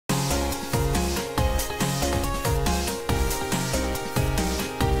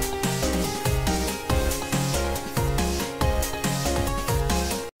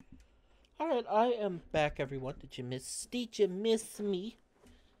I am back, everyone. Did you miss me?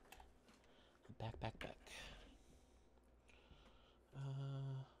 Back.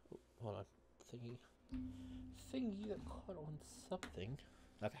 Hold on. Thingy that caught on something.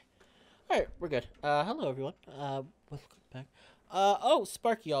 Okay. Alright, we're good. Hello, everyone. Welcome back. Oh,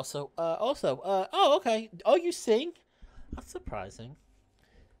 Sparky also. Oh, okay. Oh, you sing? That's surprising.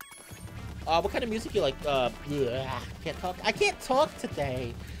 What kind of music you like? Can't talk. I can't talk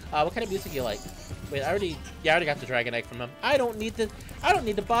today. What kind of music you like? Wait, I already got the Dragon Egg from him. I don't need to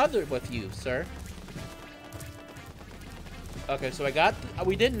bother with you, sir. Okay, so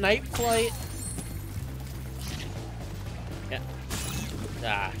we did Night Flight.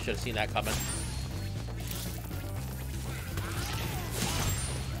 Yeah. Should have seen that coming.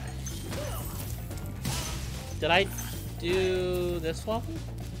 Did I do this level?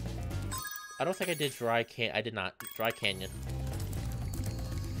 I don't think I did I did not. Dry Canyon.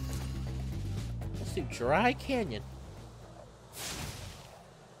 Let's do Dry Canyon.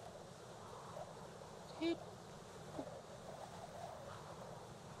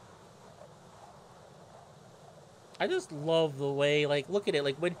 I just love the way, like, look at it.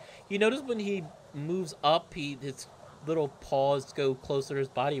 Like, when you notice when he moves up, his little paws go closer to his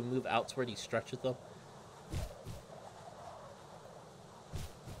body and move outward. He stretches them.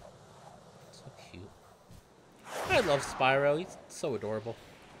 So cute. I love Spyro. He's so adorable.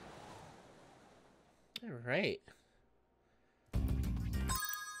 All right.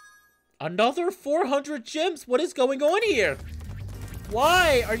 Another 400 gems. What is going on here?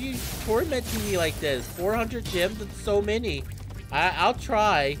 Why are you tormenting me like this? 400 gems? That's so many. I'll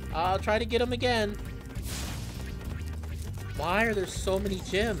try. I'll try to get them again. Why are there so many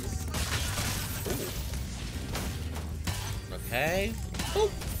gems? Ooh. Okay. Ooh.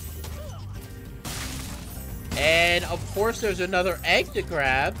 And of course there's another egg to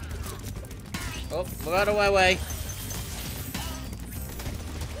grab. Oh, move out of my way.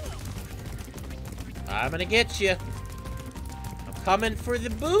 I'm gonna get you. Coming for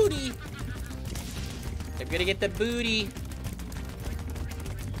the booty. I'm gonna get the booty.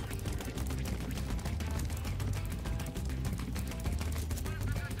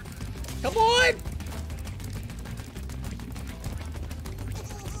 Come on!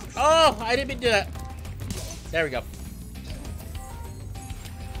 Oh, I didn't mean to do that. There we go.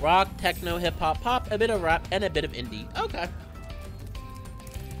 Rock, techno, hip hop, pop, a bit of rap, and a bit of indie. Okay.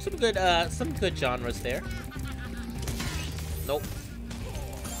 Some good genres there. Nope.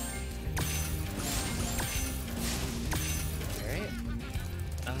 Alright.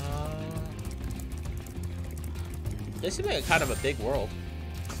 This seems like kind of a big world.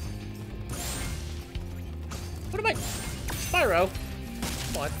 What am I? Spyro!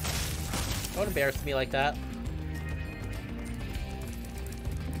 Come on. Don't embarrass me like that.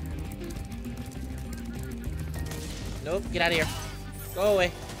 Nope, get out of here. Go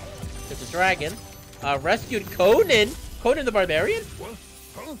away. There's a dragon. Rescued Conan! Conan the Barbarian? What?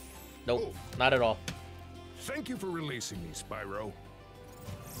 Huh? Nope, not at all. Thank you for releasing me, Spyro.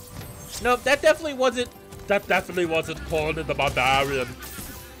 Nope, that definitely wasn't Conan the Barbarian.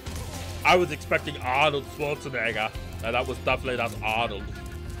 I was expecting Arnold Schwarzenegger, and that was definitely not Arnold.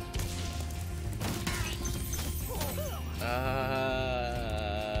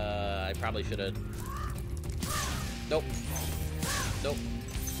 I probably should have. Nope. Nope.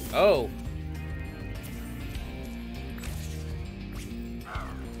 Oh.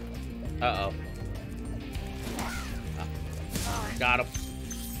 Uh-oh. Got him.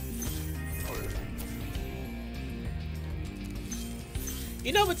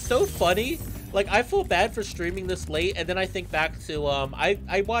 You know, it's so funny. Like, I feel bad for streaming this late, and then I think back to, I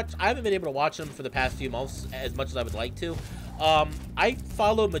haven't been able to watch them for the past few months as much as I would like to. I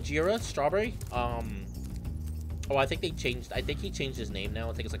follow Majira Strawberry. Oh, I think he changed his name now.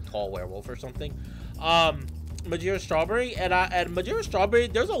 I think it's like Tall Werewolf or something. Majira Strawberry, and Majira Strawberry,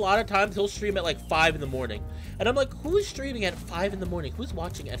 there's a lot of times he'll stream at like 5 in the morning, and I'm like, who's streaming at 5 in the morning? Who's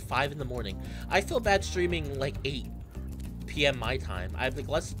watching at 5 in the morning? I feel bad streaming like 8 p.m. my time. I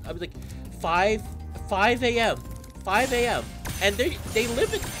was like 5 a.m. 5 a.m. and he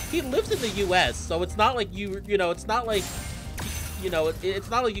lives in the U.S., so it's not like it's not like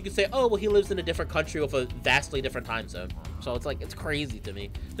you can say, oh well, he lives in a different country with a vastly different time zone. So it's like, it's crazy to me,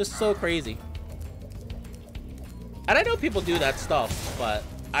 just so crazy. And I know people do that stuff, but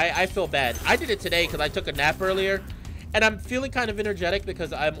I feel bad. I did it today because I took a nap earlier, and I'm feeling kind of energetic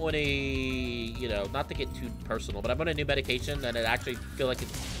because I'm on a, not to get too personal, but I'm on a new medication, and it actually feels like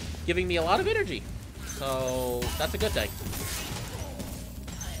it's giving me a lot of energy. So that's a good thing.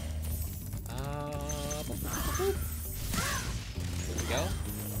 There we go.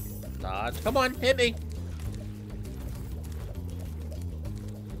 Dodge. Come on, hit me.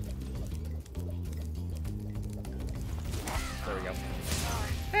 There we go.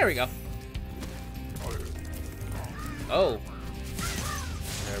 There we go. Oh.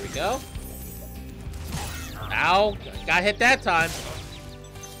 There we go. Ow. Got hit that time.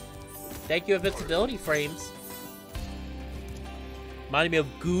 Thank you, invincibility frames. Reminding me of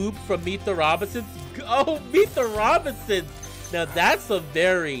Goob from Meet the Robinsons. Oh, Meet the Robinsons. Now that's a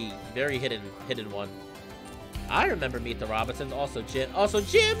very, very hidden one. I remember Meet the Robinsons. Also,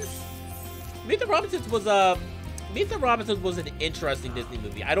 Gyms. Meet the Robinsons was an interesting Disney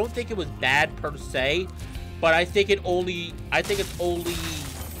movie. I don't think it was bad per se, but I think it's only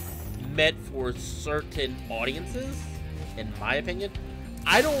meant for certain audiences, in my opinion.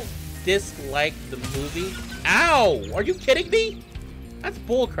 I don't dislike the movie. Ow! Are you kidding me? That's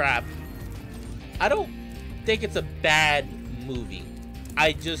bullcrap. I don't think it's a bad movie.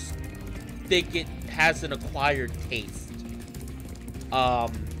 I just think it has an acquired taste.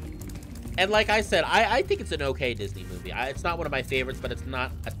 And like I said, I think it's an okay Disney movie. It's not one of my favorites, but it's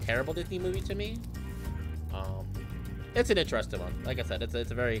not a terrible Disney movie to me. It's an interesting one. Like I said, it's a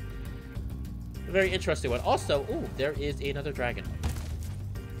very interesting one. Also, ooh, there is another dragon.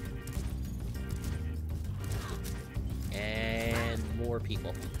 And more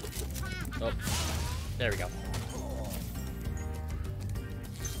people. Oh, there we go.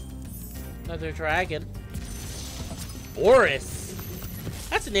 Another dragon. Boris.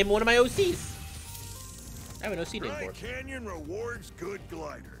 That's the name of one of my OCs. I have an OC name for it. Canyon rewards good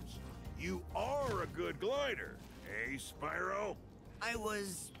gliders. You are a good glider, eh, Spyro? I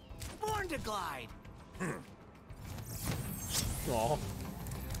was born to glide. Aw. Oh,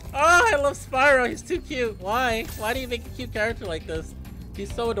 I love Spyro. He's too cute. Why? Why do you make a cute character like this?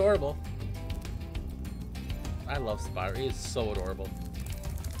 He's so adorable. I love Spyro. He is so adorable.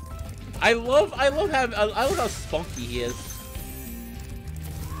 I love how spunky he is.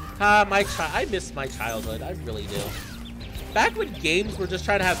 I miss my childhood. I really do. Back when games were just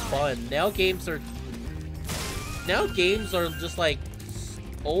trying to have fun. Now games are just like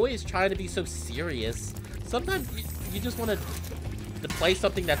always trying to be so serious. Sometimes you just want to play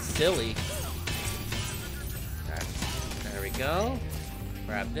something that's silly. Right, there we go.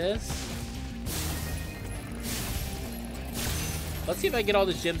 Grab this. Let's see if I can get all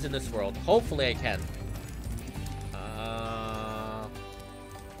the gems in this world. Hopefully I can.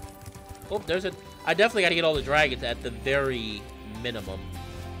 Oh, I definitely gotta get all the dragons at the very minimum.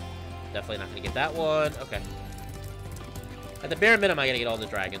 Definitely not gonna get that one. Okay. At the bare minimum, I gotta get all the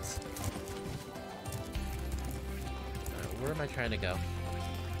dragons. Alright, where am I trying to go?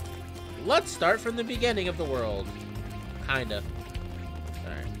 Let's start from the beginning of the world. Kinda.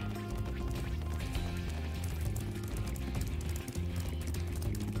 Alright.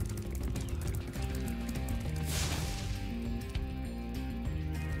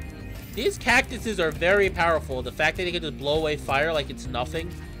 These cactuses are very powerful. The fact that they can just blow away fire like it's nothing,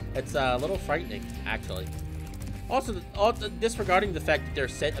 it's a little frightening, actually. Also disregarding the fact that they're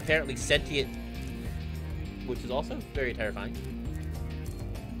apparently sentient, which is also very terrifying.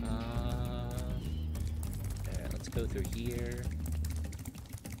 Alright, let's go through here.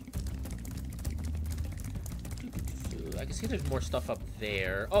 I can see there's more stuff up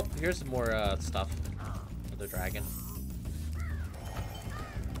there. Oh, here's some more stuff. Another dragon.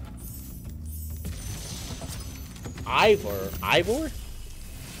 Ivor?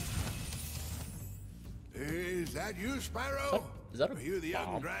 Is that you, Spyro? Is that Are you the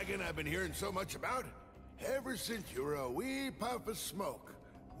young dragon I've been hearing so much about? Ever since you were a wee puff of smoke,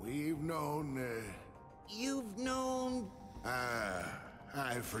 we've known, You've known... I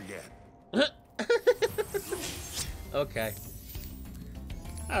forget. Okay.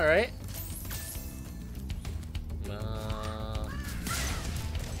 Alright.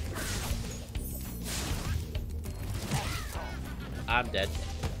 I'm dead.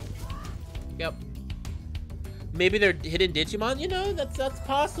 Yep. Maybe they're hidden Digimon, you know? That's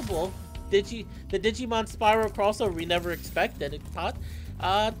possible. The Digimon Spyro crossover we never expected.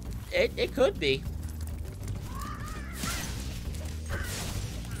 It could be.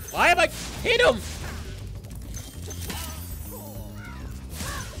 Why am I hit him?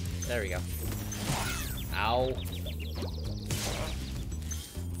 There we go. Ow.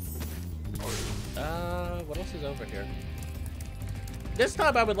 What else is over here? This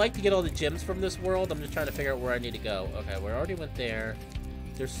time I would like to get all the gems from this world. I'm just trying to figure out where I need to go. Okay, we already went there.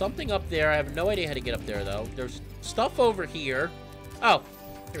 There's something up there. I have no idea how to get up there, though. There's stuff over here. Oh,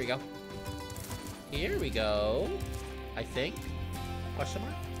 here we go. Here we go. I think. Question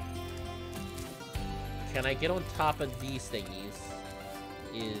mark? Can I get on top of these thingies?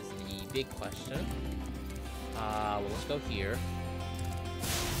 Is the big question. Well, let's go here.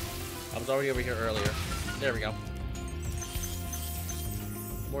 I was already over here earlier. There we go.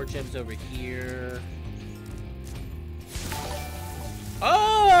 More gems over here.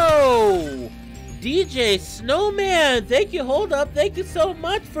 Oh! DJ Snowman! Thank you, hold up. Thank you so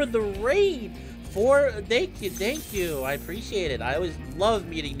much for the raid. Thank you. I appreciate it. I always love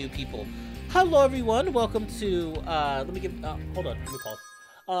meeting new people. Hello, everyone. Welcome to, hold on. Let me pause.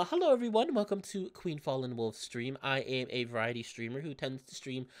 Hello, everyone. Welcome to Queen Fallenwolf stream. I am a variety streamer who tends to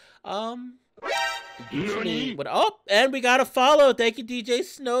stream, usually and we got a follow. Thank you, DJ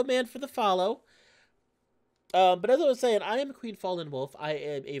Snowman, for the follow. But as I was saying, I am Queen Fallenwolf. I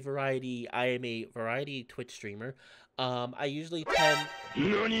am a variety Twitch streamer. I usually tend...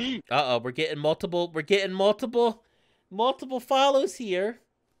 we're getting multiple follows here.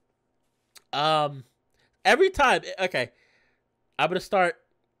 Every time, okay, I'm gonna start,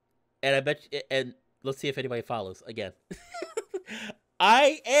 and I bet you, and let's see if anybody follows again.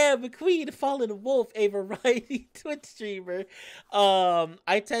 I am Queen Fallenwolf, a variety Twitch streamer.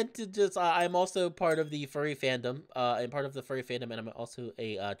 I tend to just, I'm also part of the furry fandom. I'm part of the furry fandom, and I'm also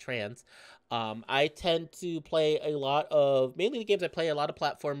a trans. I tend to play a lot of, mainly the games I play, a lot of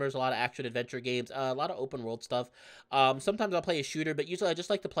platformers, a lot of action adventure games, a lot of open world stuff. Sometimes I'll play a shooter, but usually I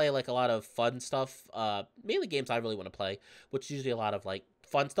just like to play like a lot of fun stuff. Mainly games I really want to play, which is usually a lot of like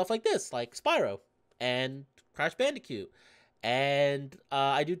fun stuff like this, like Spyro and Crash Bandicoot. And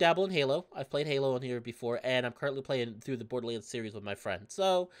I do dabble in Halo. I've played Halo on here before, and I'm currently playing through the Borderlands series with my friend.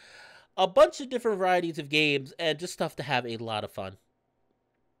 So, a bunch of different varieties of games, and just stuff to have a lot of fun.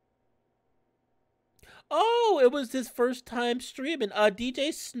 Oh, it was his first time streaming.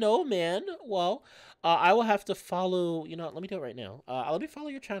 DJ Snowman. Well, I will have to follow, you know, let me do it right now. Let me follow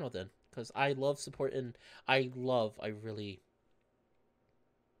your channel then, because I love supporting, I really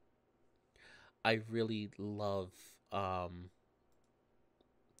love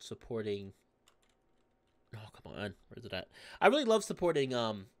supporting, oh come on, where's it at? I really love supporting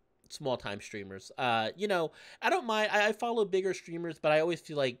small time streamers. You know, I don't mind, I follow bigger streamers, but I always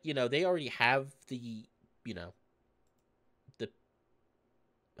feel like, you know, they already have the, you know, the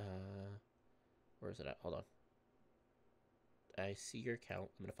where is it at? Hold on. I see your account.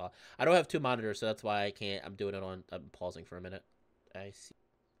 I'm gonna follow. I don't have two monitors, so that's why I can't. I'm doing it on, I'm pausing for a minute. I see.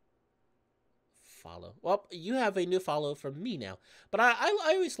 Follow. Well, you have a new follow from me now. But I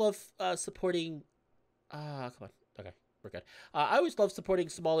always love supporting, come on. Okay, we're good. I always love supporting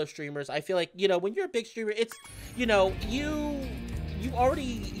smaller streamers. I feel like, you know, when you're a big streamer, it's, you know, you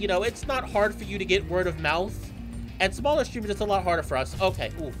already, you know, it's not hard for you to get word of mouth. And smaller streamers, it's a lot harder for us.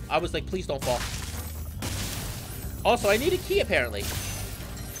 Okay, ooh, I was like, please don't fall. Also, I need a key, apparently.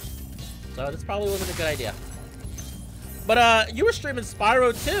 So this probably wasn't a good idea. But, you were streaming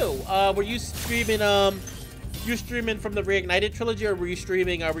Spyro, too. Were you streaming from the Reignited Trilogy, or were you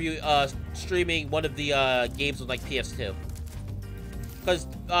streaming, streaming one of the, games with, like, PS2? Because,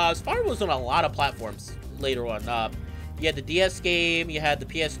 Spyro was on a lot of platforms later on. You had the DS game, you had the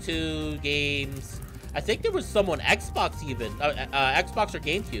PS2 games. I think there was some on Xbox even. Xbox or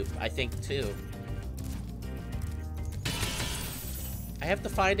GameCube, I think, too. I have to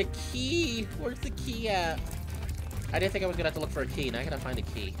find a key. Where's the key at? I didn't think I was gonna have to look for a key. Now I gotta find a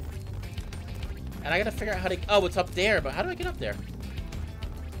key. And I gotta figure out how to... Oh, it's up there, but how do I get up there?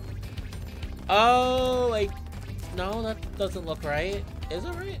 Oh, like... No, that doesn't look right. Is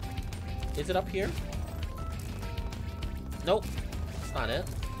it right? Is it up here? Nope. That's not it.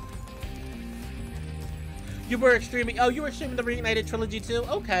 You were streaming... Oh, you were streaming the Reignited Trilogy too?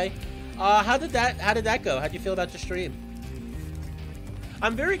 Okay. How did that go? How'd you feel about your stream?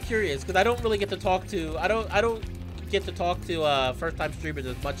 I'm very curious, because I don't really get to talk to... I don't get to talk to first-time streamers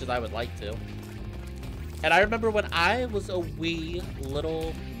as much as I would like to. And I remember when I was a wee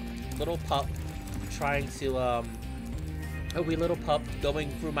little pup trying to a wee little pup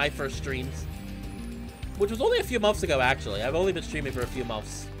going through my first streams, which was only a few months ago. Actually, I've only been streaming for a few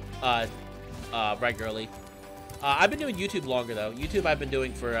months regularly. I've been doing YouTube longer though. YouTube I've been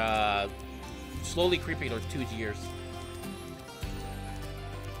doing for slowly creeping towards 2 years.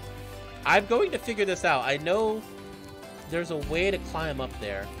 I'm going to figure this out. I know there's a way to climb up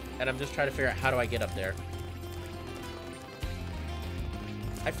there, and I'm just trying to figure out how do I get up there.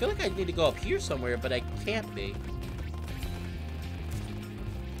 I feel like I need to go up here somewhere, but I can't be.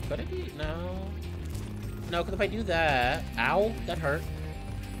 Could it be? No. No, because if I do that... Ow, that hurt.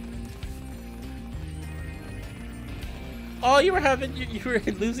 Oh, you were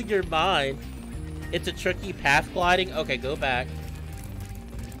losing your mind. It's a tricky path gliding? Okay, go back.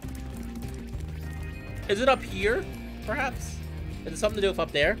 Is it up here, perhaps? Is it something to do with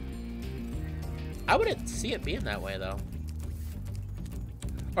up there? I wouldn't see it being that way, though.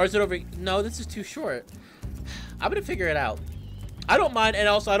 Or is it over? No, this is too short. I'm gonna figure it out. I don't mind, and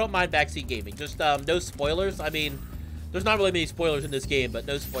also I don't mind backseat gaming. Just no spoilers. I mean, there's not really many spoilers in this game, but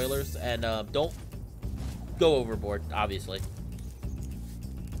no spoilers, and don't go overboard, obviously.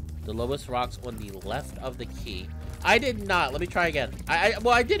 The lowest rocks on the left of the key. I did not. Let me try again.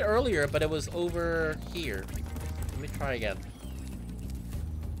 Well, I did earlier, but it was over here. Let me try again.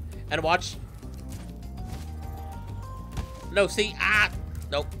 And watch. No, see? Ah!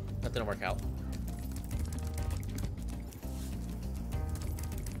 Nope. That didn't work out.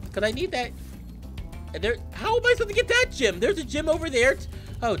 Because I need that. And there. How am I supposed to get that gym? There's a gym over there.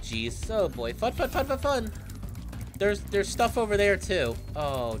 Oh, jeez. Oh, boy. Fun, fun, fun, fun, fun. There's stuff over there, too.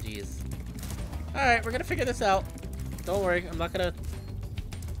 Oh, jeez. Alright, we're gonna figure this out. Don't worry. I'm not gonna...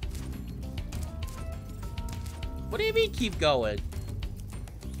 What do you mean keep going?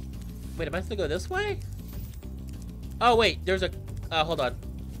 Wait, am I supposed to go this way? Oh, wait. There's a... hold on.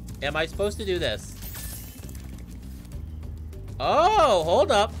 Am I supposed to do this? Oh,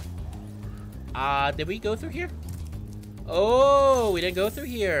 hold up. Did we go through here? Oh, we didn't go through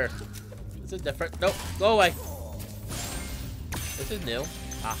here. This is different. Nope. Go away. This is new.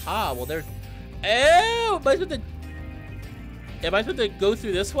 Aha. Well, there's... Oh, am I supposed to go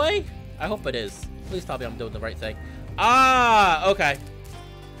through this way? I hope it is. Please tell me I'm doing the right thing. Ah, okay.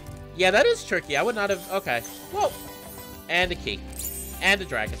 Yeah, that is tricky. I would not have... Okay. Well, and the key. And the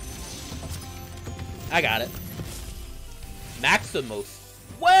dragon. I got it. Maximus.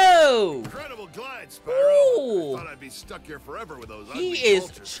 Whoa! Incredible glide, Spyro. Ooh. I thought I'd be stuck here forever with those He ugly is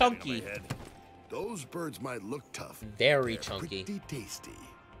vultures chunky. hanging on my head. Those birds might look tough. Very They're chunky. Pretty tasty.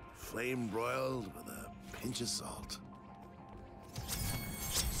 Flame broiled with a pinch of salt.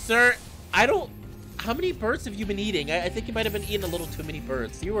 Sir, I don't... How many birds have you been eating? I think you might have been eating a little too many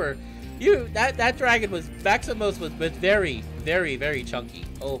birds. That dragon was... Maximus was very, very, very chunky.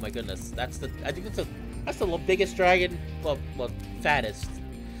 Oh my goodness. I think that's the biggest dragon... Well, fattest.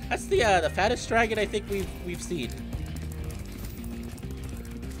 That's the fattest dragon I think we've seen.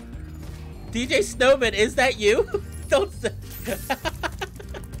 DJ Snowman, is that you? Don't say...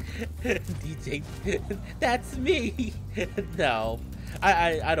 DJ, that's me. No,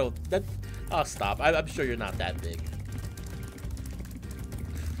 I don't. I'll stop. I'm sure you're not that big.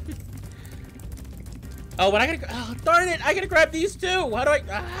 Oh, but I gotta. Oh, darn it! I gotta grab these too. How do I?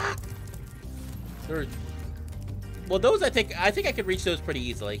 Ah! Well, those I think I could reach those pretty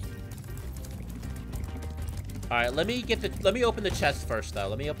easily. All right, let me open the chest first, though.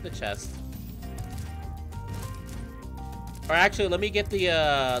 Let me open the chest. Or actually, let me get the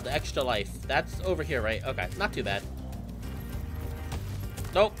extra life. That's over here, right? Okay, not too bad.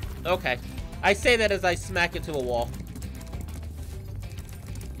 Nope. Okay. I say that as I smack into a wall.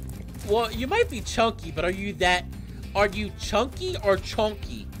 Well, you might be chunky, but are you chunky or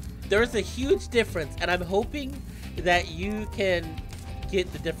chunky? There's a huge difference, and I'm hoping that you can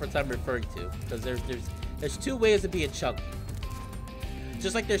get the difference I'm referring to. Because there's two ways of being chunky.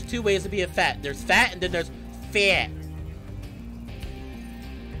 Just like there's two ways of being fat. There's fat, and then there's fat.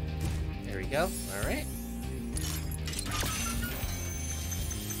 There we go. All right.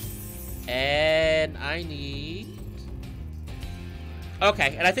 And I need...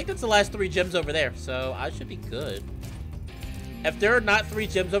 Okay, and I think that's the last 3 gems over there, so I should be good. If there are not 3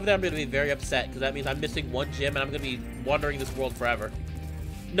 gems over there, I'm going to be very upset, because that means I'm missing 1 gem, and I'm going to be wandering this world forever.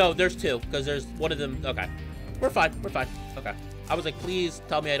 No, there's 2, because there's one of them... Okay. We're fine. We're fine. Okay. I was like, please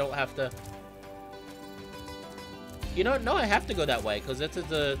tell me I don't have to... You know what? No, I have to go that way, because this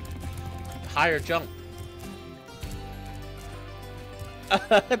is a higher jump.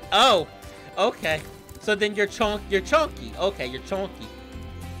 Oh, okay. So then you're chunky. Okay, you're chunky.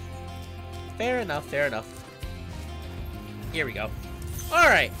 Fair enough, fair enough. Here we go.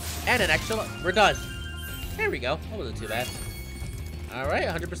 Alright, and an extra... We're done. There we go. That wasn't too bad. Alright,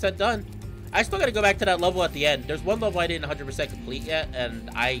 100% done. I still gotta go back to that level at the end. There's one level I didn't 100% complete yet, and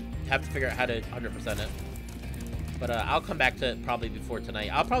I have to figure out how to 100% it. But I'll come back to it probably before tonight.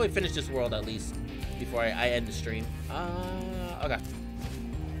 I'll probably finish this world at least before I end the stream. Okay.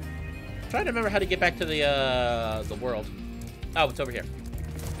 Trying to remember how to get back to the world. Oh, it's over here.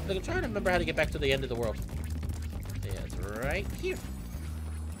 I'm trying to remember how to get back to the end of the world. Yeah, it's right here.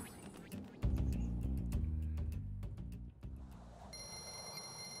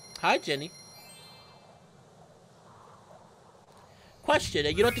 Hi, Jenny. Question: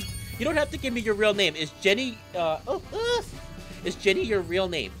 you don't have to give me your real name. Is Jenny? Is Jenny your real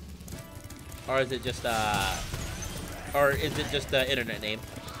name, or is it just internet name?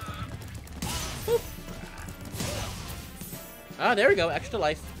 Boop. Ah, there we go. Extra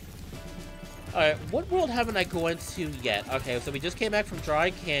life. Alright, what world haven't I gone to yet? Okay, so we just came back from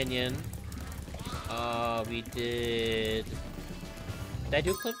Dry Canyon. We did... Did I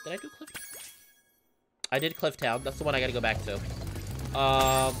do Cliff? Did I do Cliff? I did Cliff Town. That's the one I gotta go back to.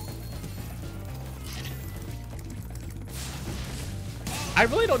 I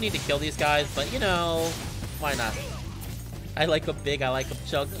really don't need to kill these guys, but, you know, why not? I like them big, I like them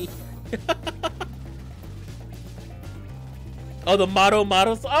chunky. Oh, the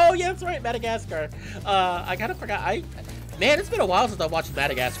models. Oh, yeah, that's right, Madagascar. I kind of forgot. Man, it's been a while since I watched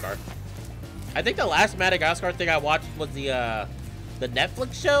Madagascar. I think the last Madagascar thing I watched was the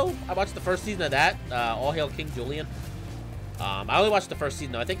Netflix show. I watched the first season of that, All Hail King Julian. I only watched the first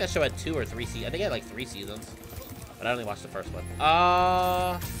season, though. I think that show had 2 or 3 seasons. I think it had, like, 3 seasons. But I only watched the first one.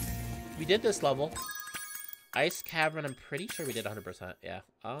 We did this level. Ice Cavern, I'm pretty sure we did 100%. Yeah.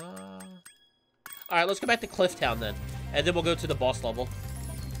 Alright, let's go back to Cliff Town, then. And then we'll go to the boss level.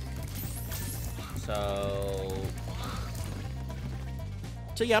 So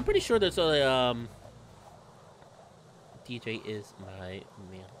yeah, I'm pretty sure there's a, DJ is my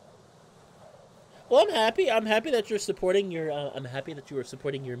man. Well, I'm happy. I'm happy that you're supporting your, I'm happy that you are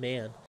supporting your man.